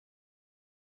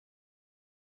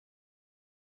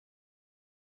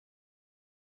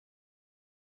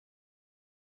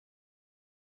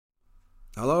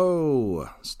Hello,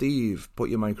 Steve, put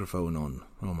your microphone on.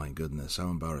 Oh my goodness, how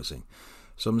embarrassing.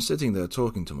 So I'm sitting there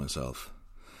talking to myself,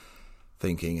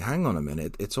 thinking, hang on a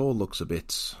minute, it all looks a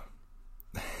bit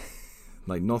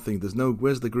like nothing.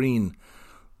 Where's the green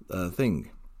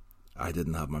thing? I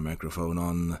didn't have my microphone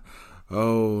on.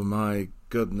 Oh my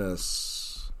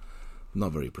goodness.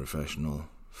 Not very professional,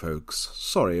 folks.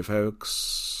 Sorry,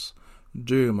 folks.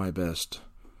 Do my best,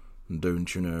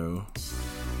 don't you know?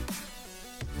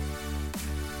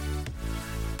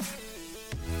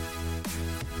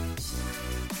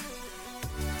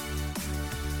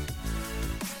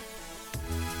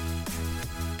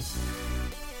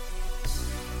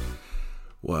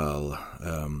 Well,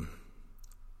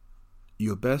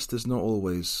 your best is not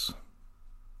always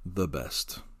the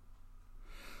best.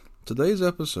 Today's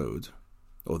episode,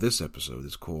 or this episode,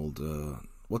 is called,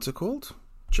 what's it called?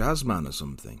 Jazzman or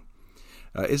something.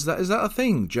 Is that a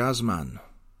thing, Jazzman?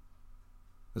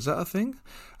 Is that a thing?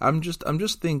 I'm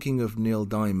just thinking of Neil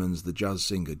Diamond's The Jazz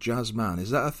Singer, Jazzman.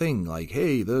 Is that a thing? Like,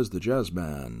 hey, there's the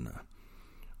Jazzman.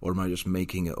 Or am I just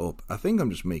making it up? I think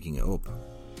I'm just making it up.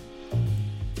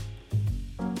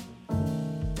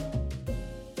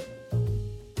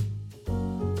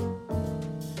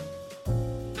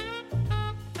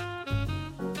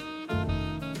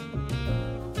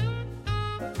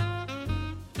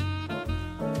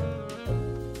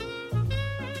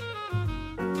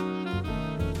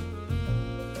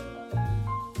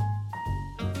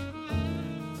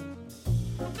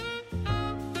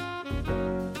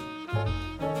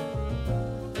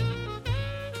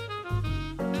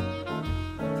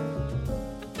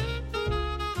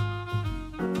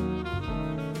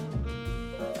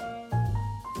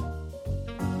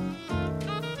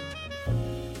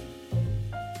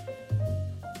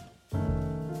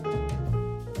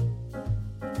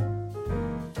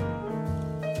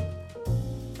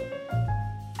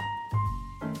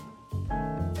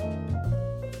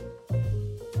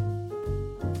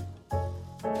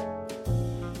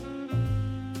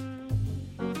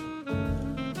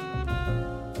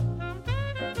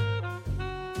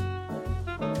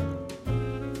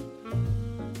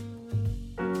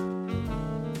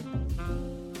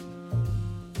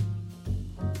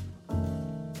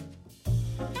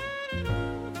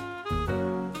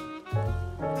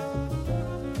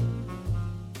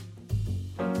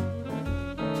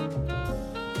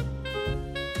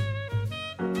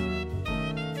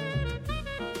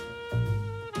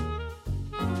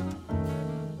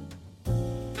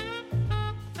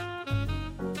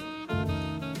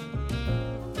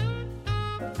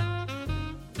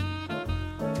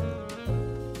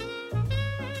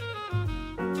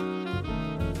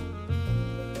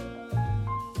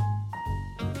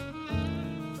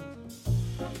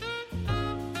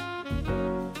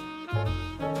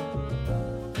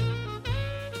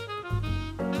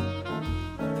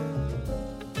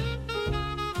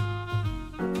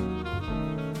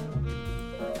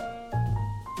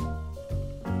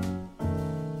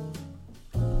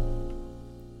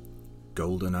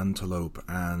 Golden Antelope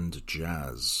and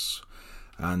jazz,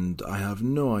 and I have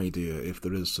no idea if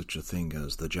there is such a thing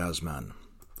as the Jazzman.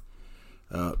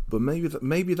 But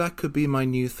maybe that could be my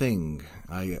new thing.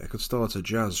 I could start a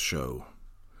jazz show.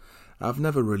 I've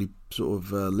never really sort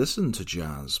of listened to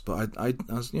jazz, but I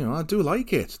do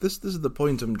like it. This is the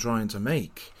point I'm trying to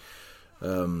make.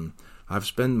 I've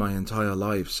spent my entire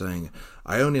life saying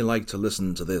I only like to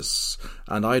listen to this,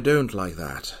 and I don't like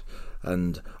that.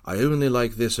 And I only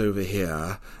like this over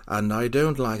here, and I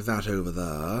don't like that over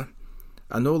there.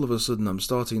 And all of a sudden I'm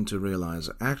starting to realise,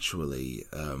 actually,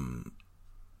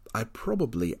 I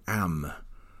probably am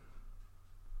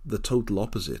the total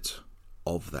opposite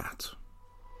of that.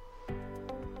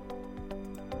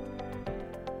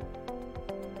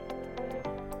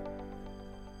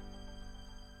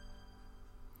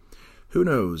 Who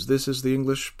knows, this is the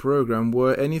English program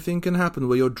where anything can happen,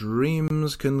 where your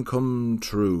dreams can come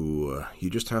true. You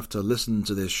just have to listen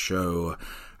to this show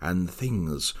and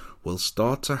things will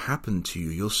start to happen to you.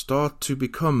 You'll start to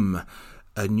become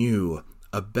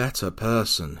a better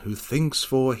person who thinks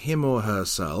for him or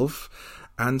herself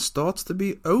and starts to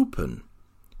be open,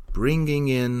 bringing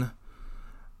in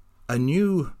a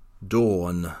new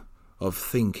dawn of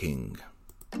thinking.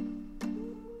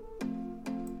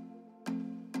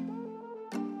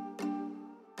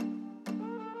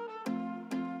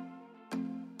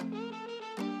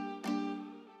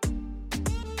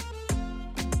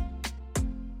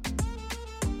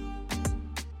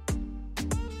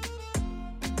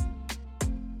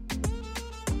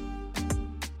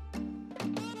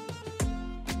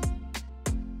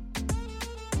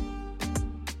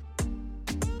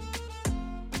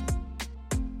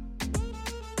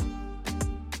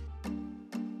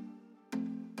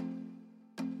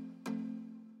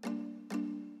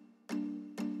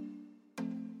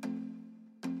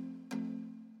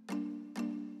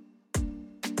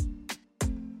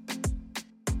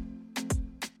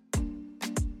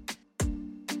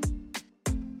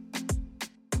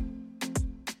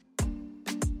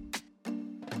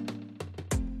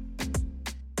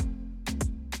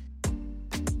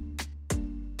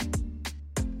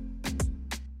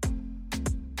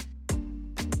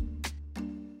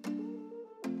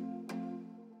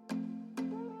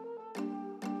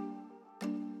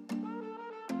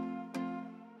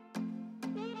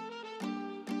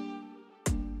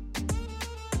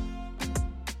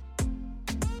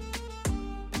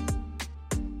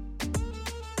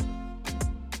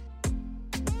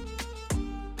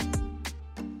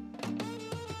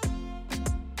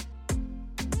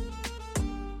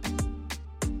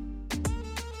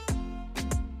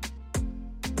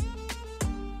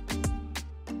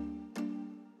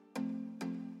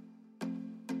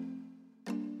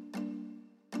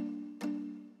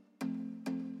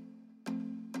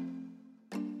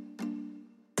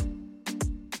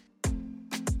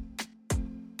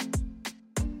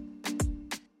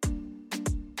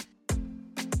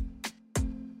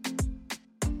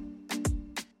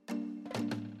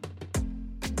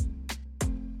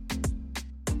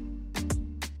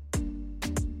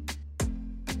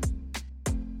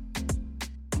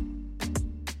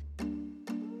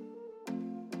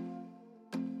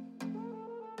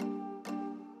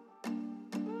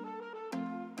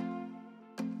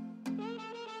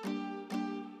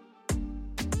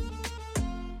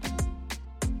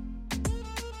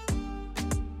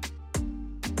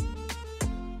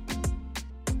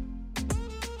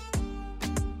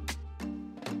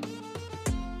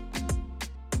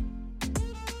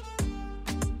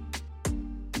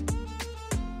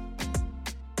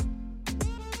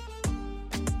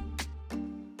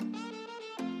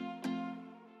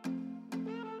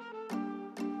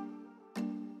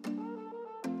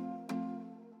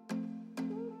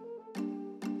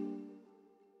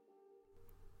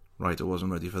 Right, I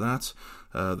wasn't ready for that.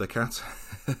 The cat,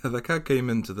 the cat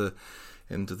came into the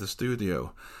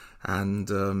studio,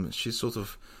 and she's sort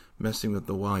of messing with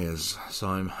the wires. So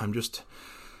I'm just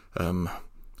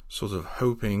sort of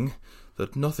hoping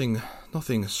that nothing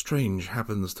strange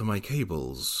happens to my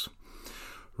cables.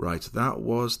 Right, that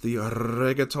was the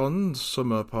Reggaeton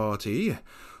Summer Party,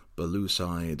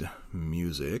 Blueside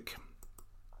music.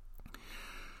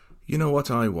 You know what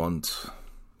I want?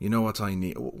 You know what I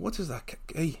need? What is that?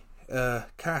 Hey,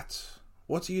 cat,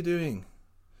 what are you doing?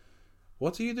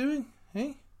 What are you doing?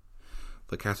 Hey?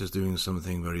 The cat is doing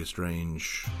something very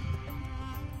strange.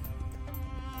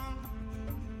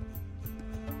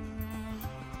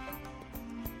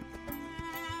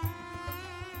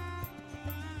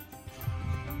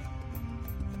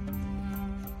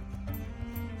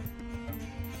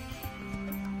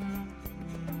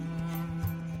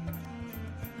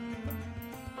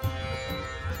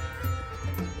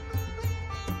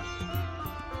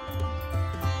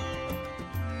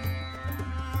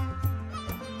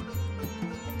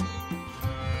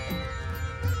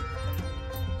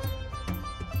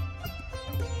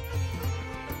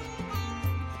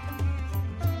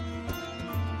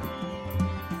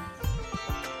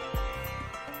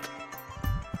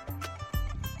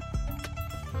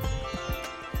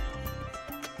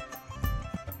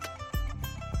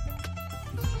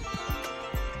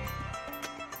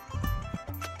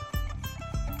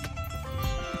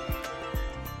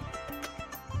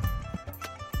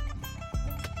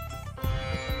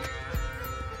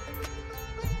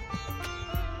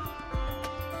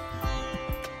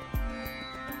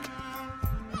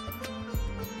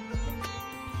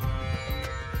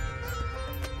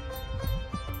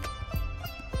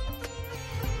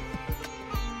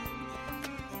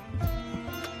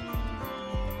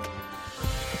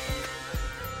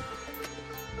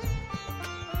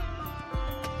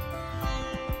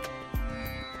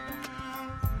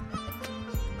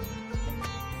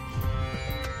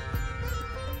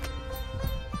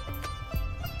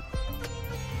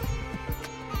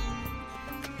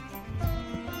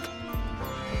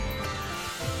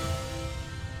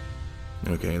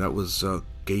 Okay, that was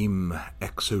Game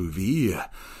XOV.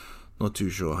 Not too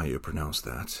sure how you pronounce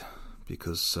that,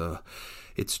 because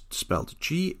it's spelled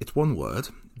it's one word,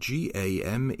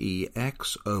 GAMEXOVY.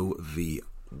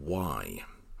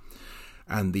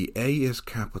 And the A is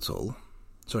capital,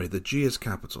 the G is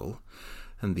capital,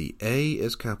 and the A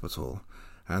is capital,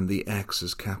 and the X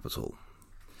is capital.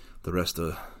 The rest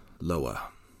are lower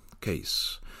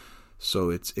case. So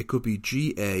it could be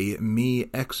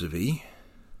GAMEXOV.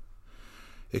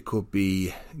 It could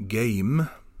be Game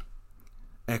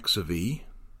XOV.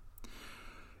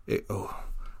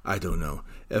 I don't know.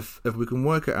 If we can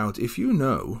work it out, if you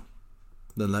know,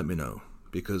 then let me know.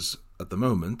 Because at the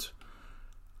moment,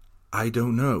 I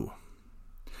don't know.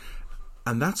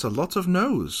 And that's a lot of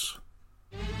no's.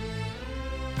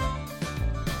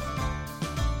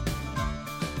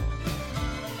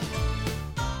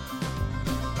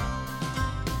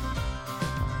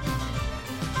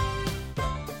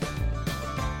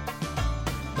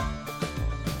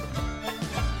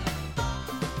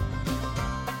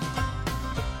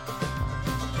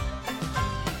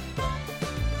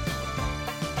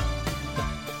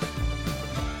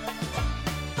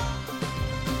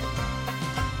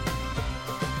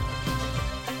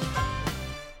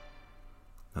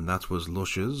 And that was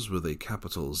Lushes with a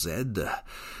capital Z.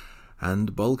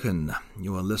 And Balkan,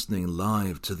 you are listening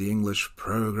live to the English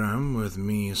program with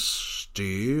me,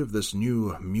 Steve, this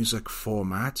new music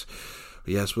format.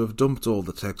 Yes, we've dumped all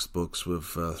the textbooks, we've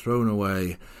thrown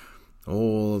away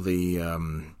all the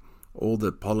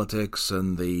politics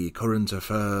and the current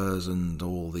affairs and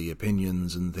all the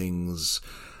opinions and things.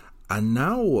 And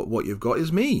now what you've got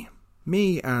is me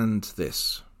and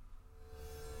this.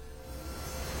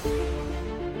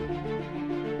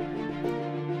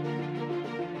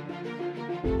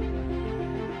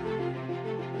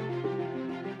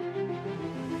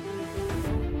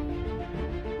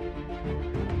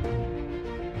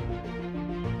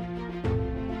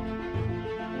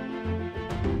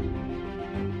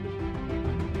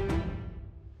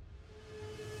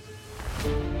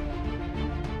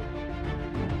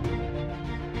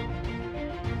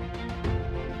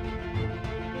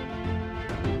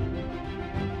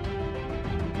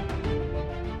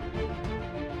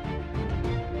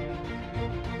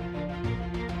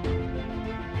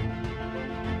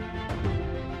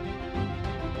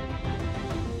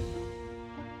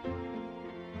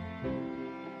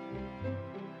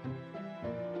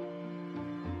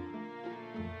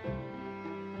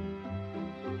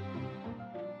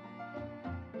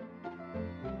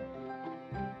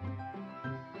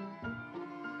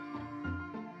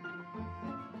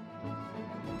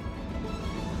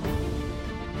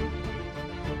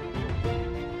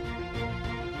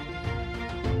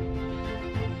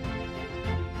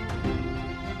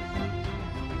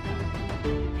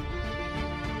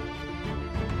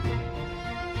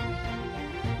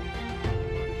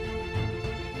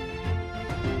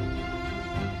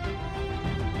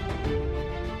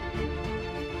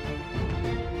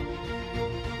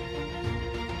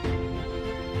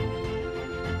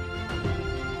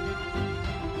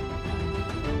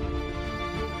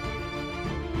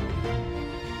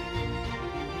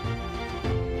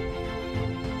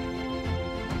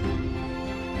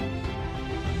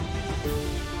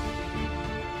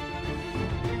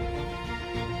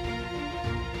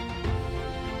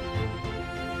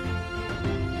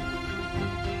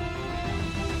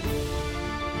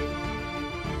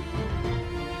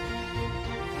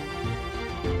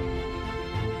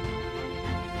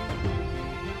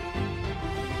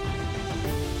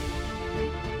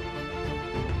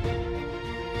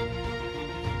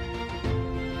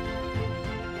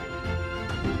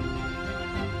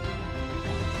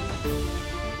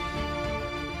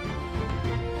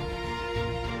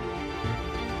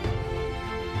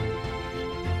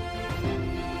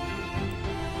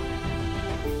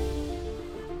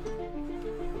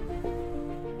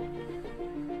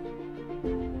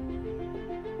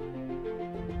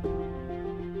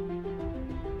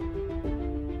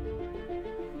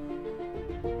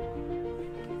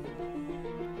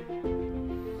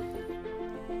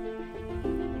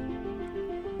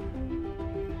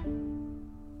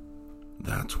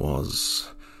 That was...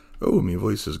 Oh, my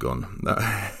voice is gone.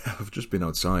 I've just been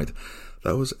outside.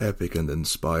 That was epic and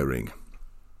inspiring.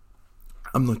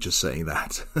 I'm not just saying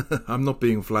that. I'm not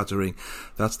being flattering.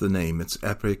 That's the name. It's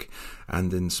Epic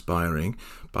and Inspiring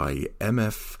by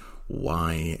MFYM.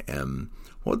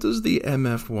 What does the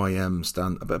MFYM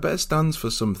stand? I bet it stands for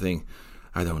something.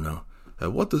 I don't know.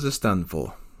 What does it stand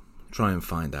for? Try and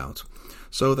find out.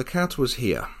 So the cat was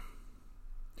here.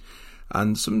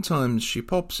 And sometimes she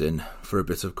pops in for a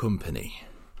bit of company.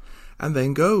 And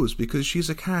then goes, because she's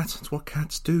a cat. It's what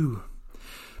cats do.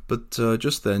 But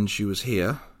just then she was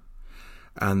here.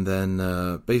 And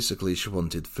then basically she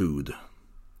wanted food.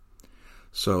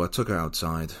 So I took her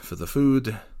outside for the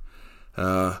food,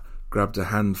 grabbed a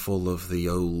handful of the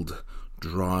old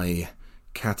dry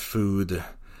cat food,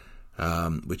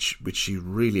 which she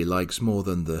really likes more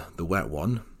than the wet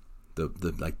one,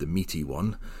 the meaty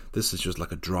one. This is just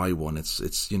like a dry one.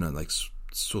 It's like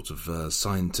sort of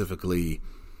scientifically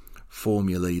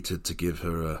formulated to give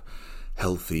her a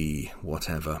healthy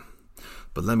whatever.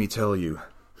 But let me tell you,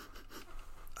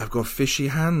 I've got fishy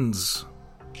hands.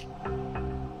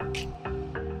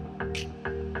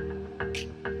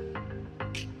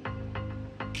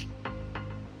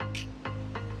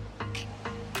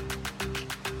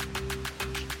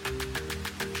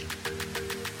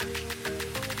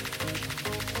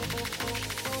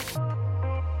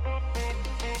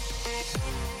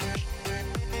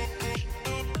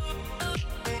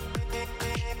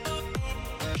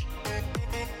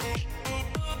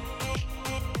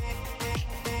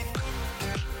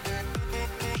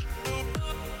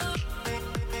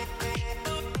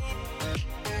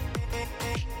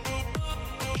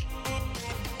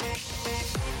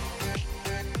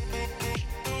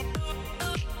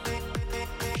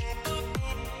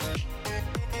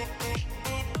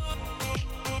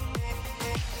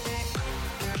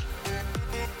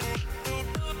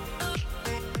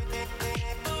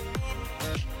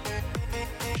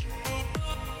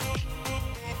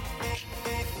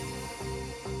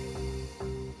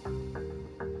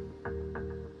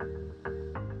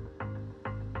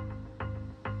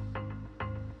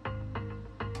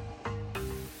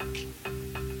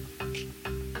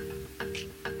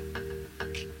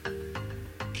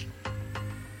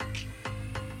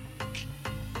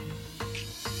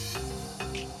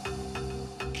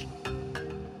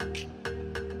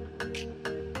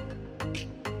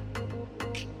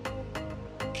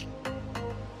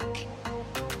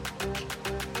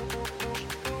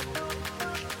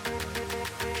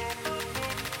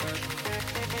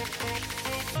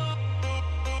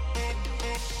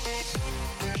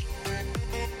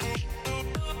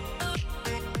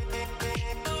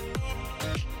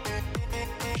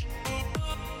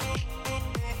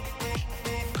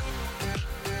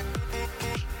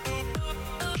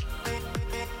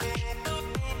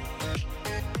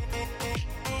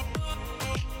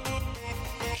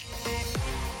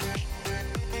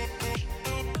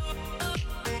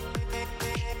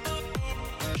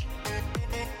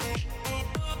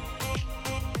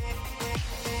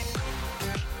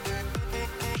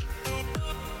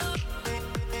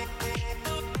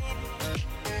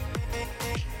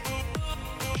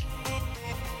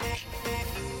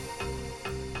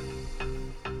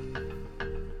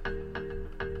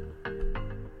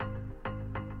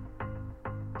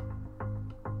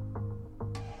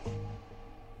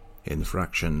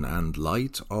 Infraction and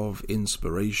Light of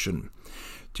Inspiration.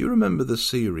 Do you remember the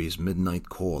series Midnight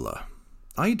Caller?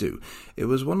 I do. It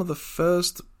was one of the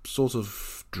first sort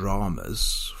of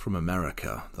dramas from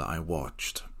America that I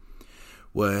watched,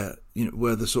 where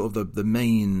the sort of the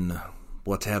main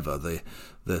whatever, the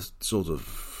sort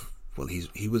of, well,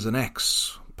 he was an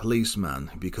ex-policeman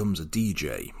who becomes a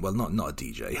DJ. Well, not a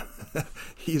DJ.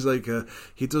 He's like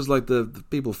he does like the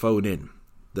people phone in.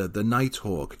 The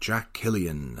Nighthawk, Jack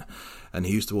Killian, and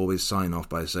he used to always sign off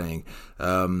by saying,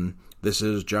 this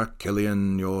is Jack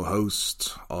Killian, your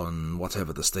host on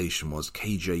whatever the station was,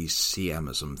 KJCM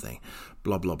or something,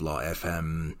 blah blah blah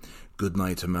FM, good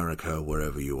night America,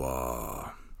 wherever you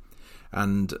are.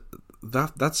 And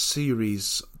that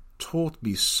series taught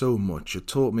me so much. It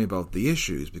taught me about the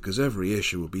issues, because every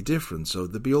issue would be different, so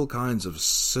there'd be all kinds of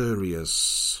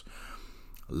serious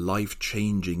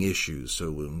life-changing issues. So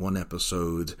in one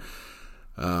episode,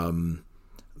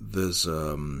 there's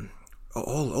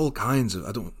all kinds of,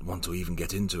 I don't want to even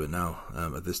get into it now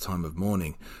at this time of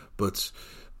morning, but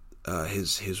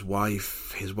his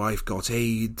wife got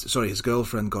AIDS. Sorry, his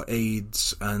girlfriend got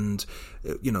AIDS, and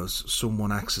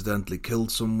someone accidentally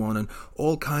killed someone, and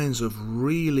all kinds of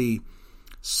really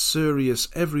serious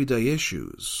everyday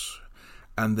issues.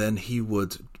 And then he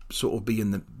would sort of be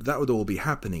that would all be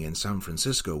happening in San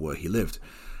Francisco where he lived,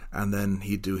 and then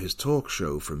he'd do his talk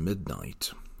show from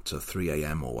midnight to 3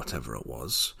 a.m. or whatever it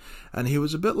was, and he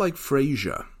was a bit like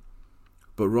Frasier,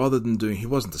 but rather than he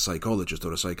wasn't a psychologist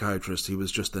or a psychiatrist, he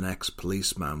was just an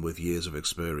ex-policeman with years of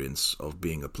experience of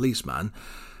being a policeman,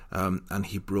 and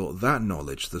he brought that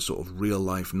knowledge, the sort of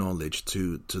real-life knowledge,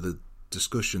 to the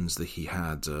discussions that he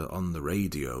had on the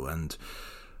radio, and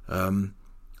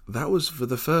that was for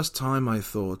the first time I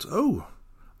thought, oh,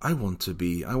 I want to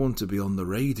be on the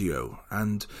radio,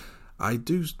 and I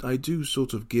do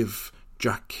sort of give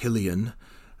Jack Killian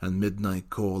and Midnight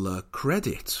Caller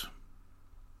credit.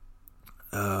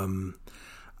 And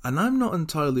I'm not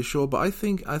entirely sure, but I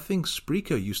think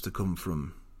Spreaker used to come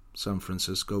from San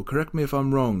Francisco. Correct me if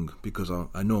I'm wrong, because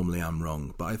I normally am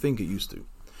wrong, but I think it used to.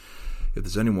 If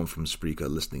there's anyone from Spreaker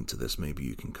listening to this, maybe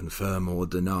you can confirm or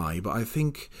deny, but I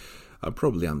think I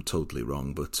probably am totally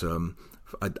wrong, but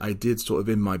I did sort of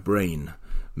in my brain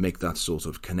make that sort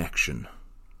of connection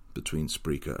between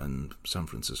Spreaker and San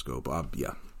Francisco, but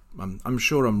I'm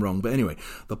sure I'm wrong. But anyway,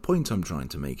 the point I'm trying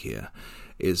to make here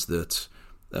is that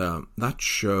that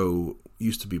show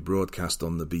used to be broadcast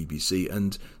on the BBC,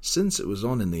 and since it was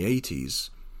on in the 80s,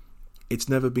 it's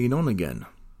never been on again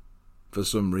for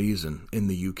some reason in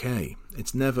the UK.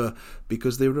 It's never,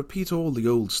 because they repeat all the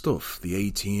old stuff, the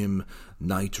A-Team,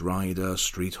 Knight Rider,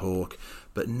 Street Hawk,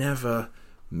 but never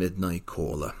Midnight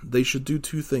Caller. They should do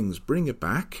two things: bring it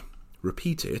back,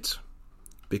 repeat it,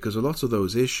 because a lot of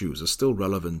those issues are still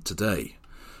relevant today.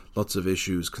 Lots of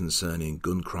issues concerning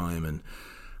gun crime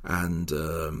and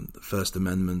First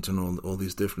Amendment and all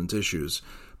these different issues.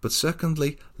 But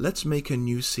secondly, let's make a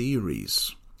new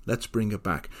series. Let's bring it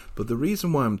back. But the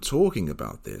reason why I'm talking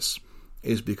about this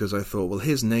is because I thought, well,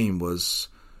 his name was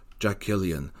Jack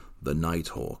Killian, the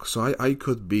Nighthawk. So I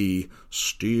could be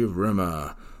Steve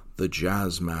Rimmer, the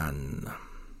Jazzman.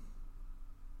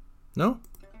 No?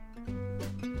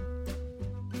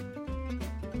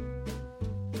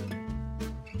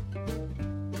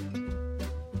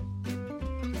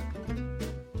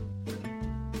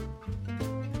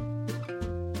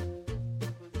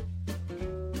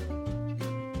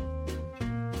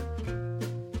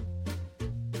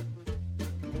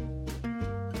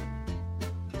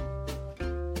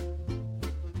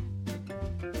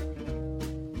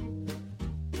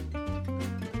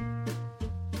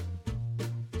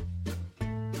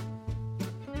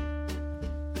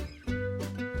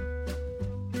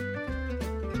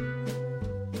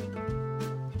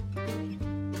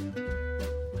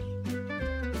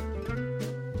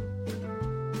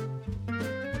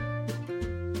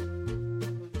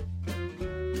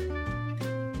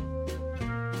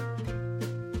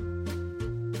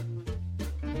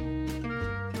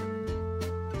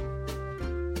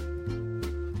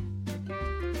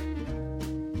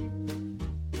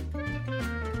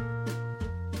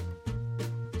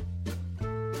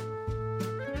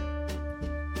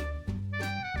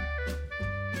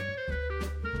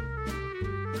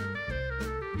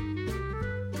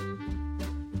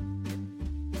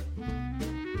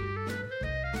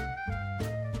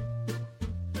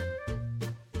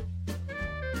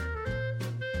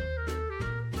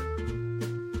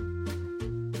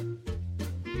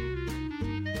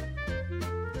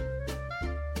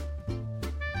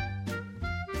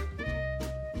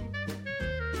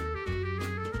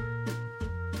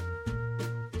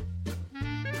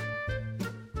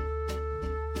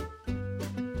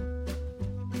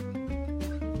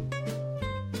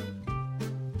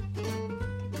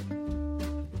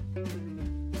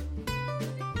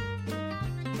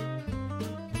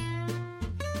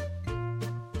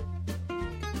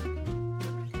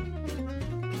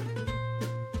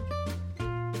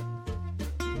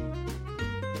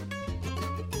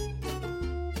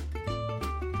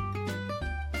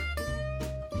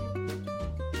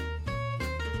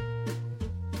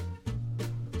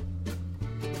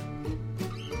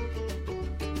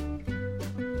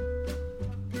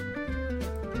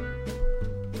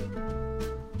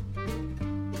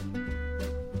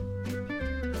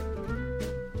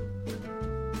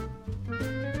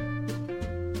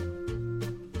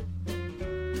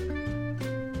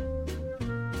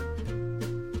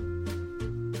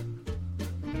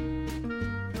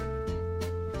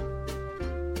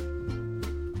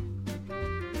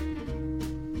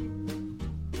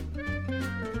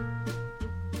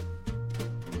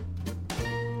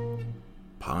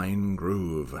 Pine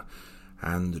Grove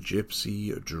and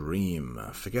Gypsy Dream.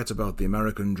 Forget about the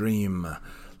American dream.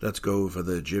 Let's go for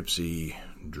the Gypsy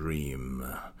Dream.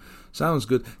 Sounds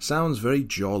good. Sounds very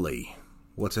jolly.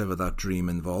 Whatever that dream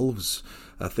involves.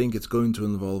 I think it's going to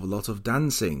involve a lot of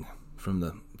dancing from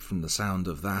from the sound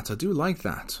of that. I do like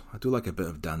that. I do like a bit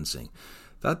of dancing.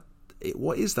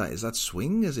 What is that? Is that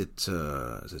swing? Is it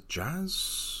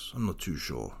jazz? I'm not too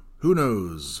sure. Who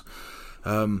knows?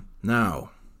 Now,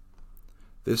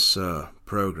 this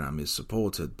program is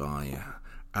supported by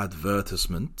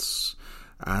advertisements,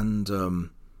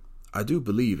 and I do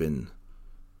believe in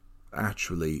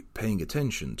actually paying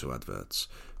attention to adverts,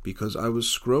 because I was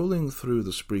scrolling through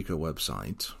the Spreaker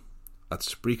website at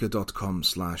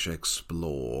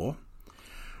Spreaker.com/explore,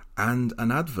 and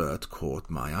an advert caught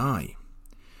my eye.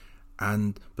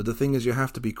 But the thing is, you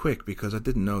have to be quick, because I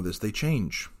didn't know this. They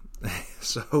change.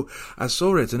 So I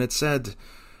saw it, and it said,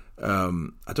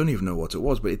 I don't even know what it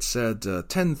was, but it said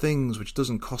 10 things which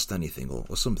doesn't cost anything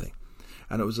or something.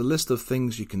 And it was a list of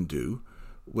things you can do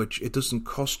which it doesn't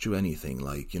cost you anything,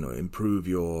 like, improve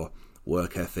your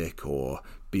work ethic, or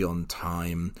be on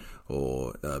time,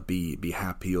 or be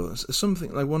happy, or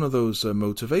something like one of those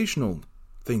motivational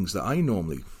things that I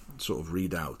normally sort of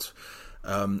read out.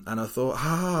 And I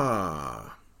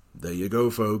thought, there you go,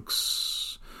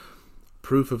 folks.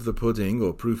 Proof of the pudding,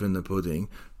 or proof in the pudding,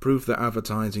 proof that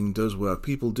advertising does work.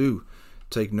 People do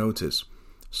take notice.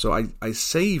 So I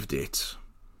saved it,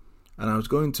 and I was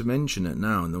going to mention it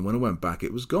now, and then when I went back,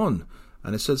 it was gone.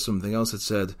 And it said something else. It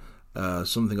said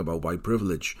something about white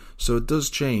privilege. So it does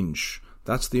change.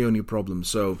 That's the only problem.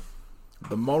 So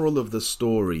the moral of the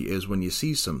story is, when you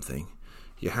see something,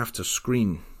 you have to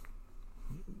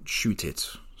shoot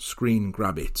it, screen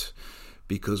grab it,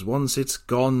 because once it's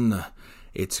gone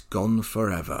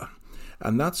forever.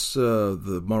 And that's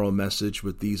the moral message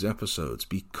with these episodes,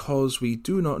 because we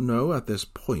do not know at this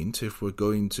point if we're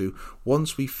going to,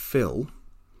 once we fill,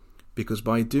 because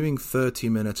by doing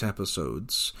 30-minute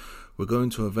episodes, we're going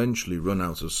to eventually run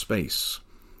out of space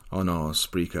on our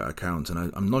Spreaker account.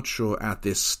 And I'm not sure at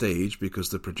this stage, because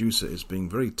the producer is being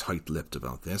very tight-lipped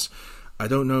about this. I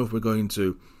don't know if we're going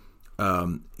to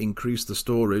increase the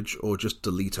storage or just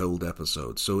delete old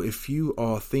episodes. So if you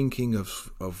are thinking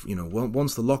of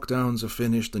once the lockdowns are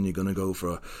finished and you're going to go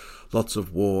for lots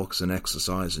of walks and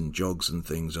exercise and jogs and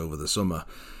things over the summer,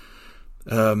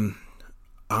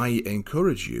 I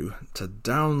encourage you to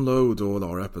download all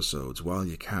our episodes while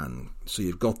you can, so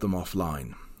you've got them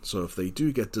offline. So if they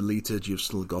do get deleted, you've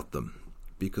still got them.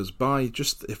 Because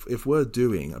if we're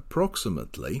doing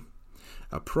approximately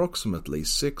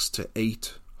 6 to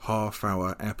 8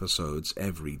 half-hour episodes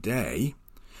every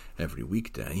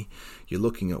weekday, you're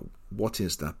looking at, what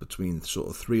is that, between sort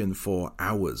of 3 and 4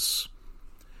 hours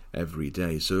every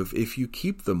day. So if you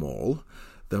keep them all,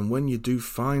 then when you do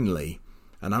finally,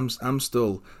 and I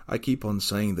keep on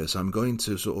saying this, I'm going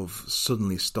to sort of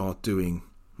suddenly start doing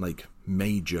like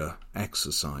major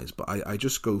exercise, but I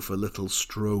just go for little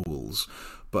strolls.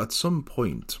 But at some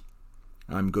point,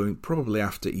 I'm going, probably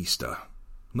after Easter,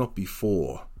 not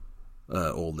before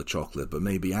all the chocolate, but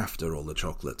maybe after all the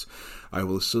chocolate, I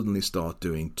will suddenly start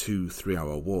doing 2-3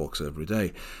 hour walks every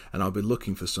day, and I'll be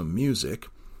looking for some music.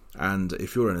 And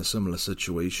if you're in a similar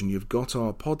situation, you've got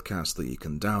our podcast that you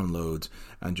can download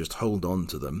and just hold on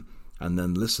to them and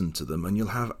then listen to them, and you'll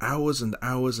have hours and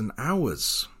hours and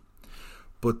hours.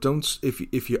 But don't,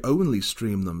 if you only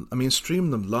stream them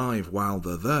live while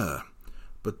they're there,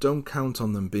 but don't count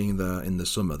on them being there in the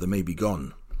summer. They may be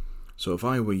gone. So if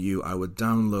I were you, I would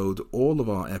download all of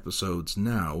our episodes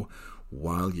now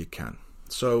while you can.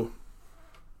 So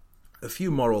a few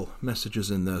moral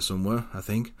messages in there somewhere, I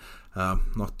think.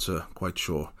 Not quite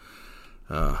sure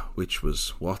which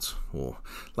was what. Or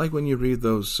like when you read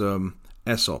those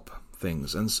Aesop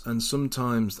things, and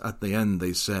sometimes at the end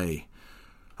they say,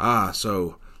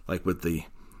 so like with the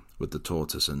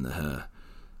tortoise and the hare.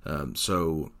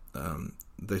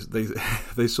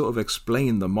 They sort of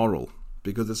explain the moral,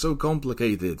 because it's so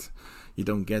complicated, you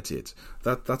don't get it.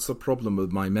 That's the problem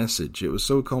with my message. It was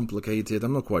so complicated,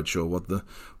 I'm not quite sure what the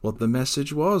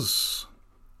message was.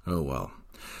 Oh well.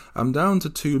 I'm down to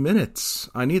 2 minutes.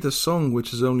 I need a song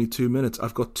which is only 2 minutes.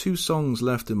 I've got 2 songs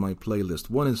left in my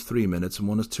playlist. One is 3 minutes and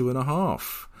one is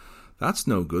 2.5. That's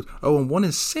no good. Oh, and one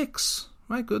is 6.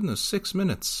 My goodness, 6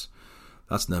 minutes.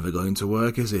 That's never going to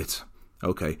work, is it?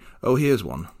 Okay. Oh, here's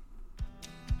one.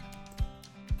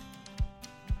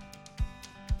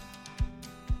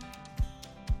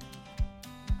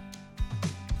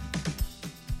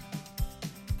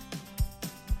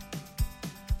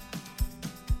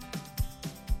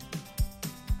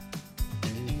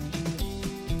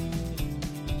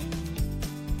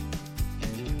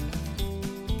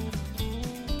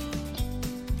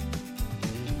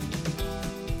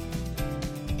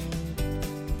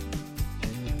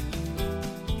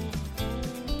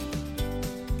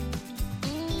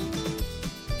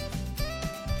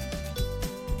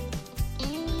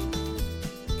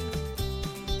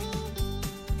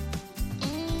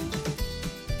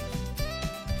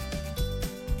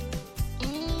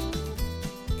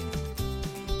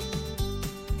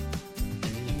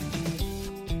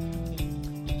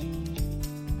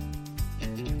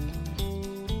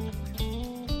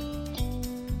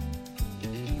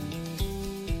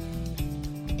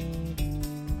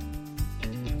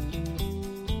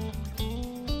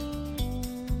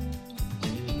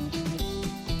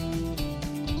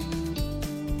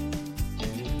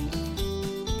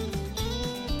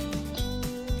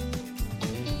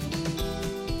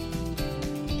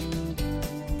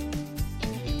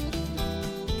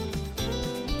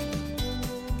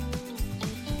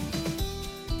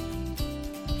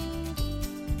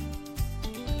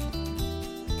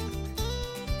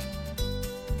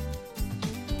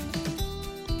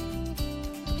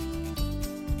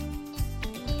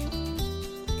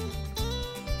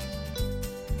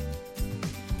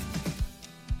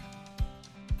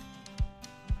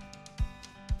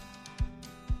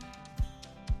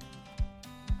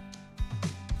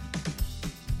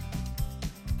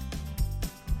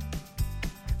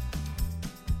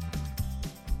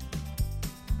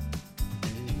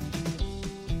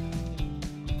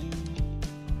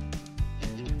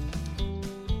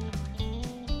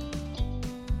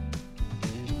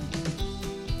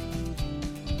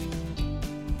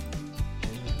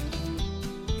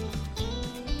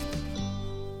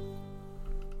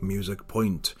 Music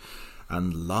Point,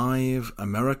 and Live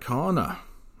Americana.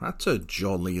 That's a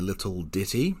jolly little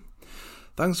ditty.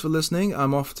 Thanks for listening.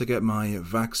 I'm off to get my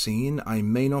vaccine. I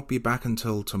may not be back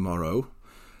until tomorrow.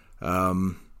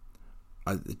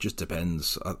 It just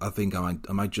depends. I think I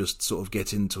might just sort of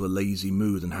get into a lazy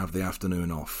mood and have the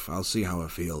afternoon off. I'll see how I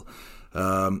feel.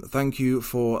 Thank you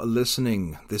for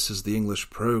listening. This is the English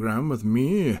program with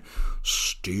me,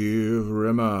 Steve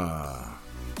Rimmer.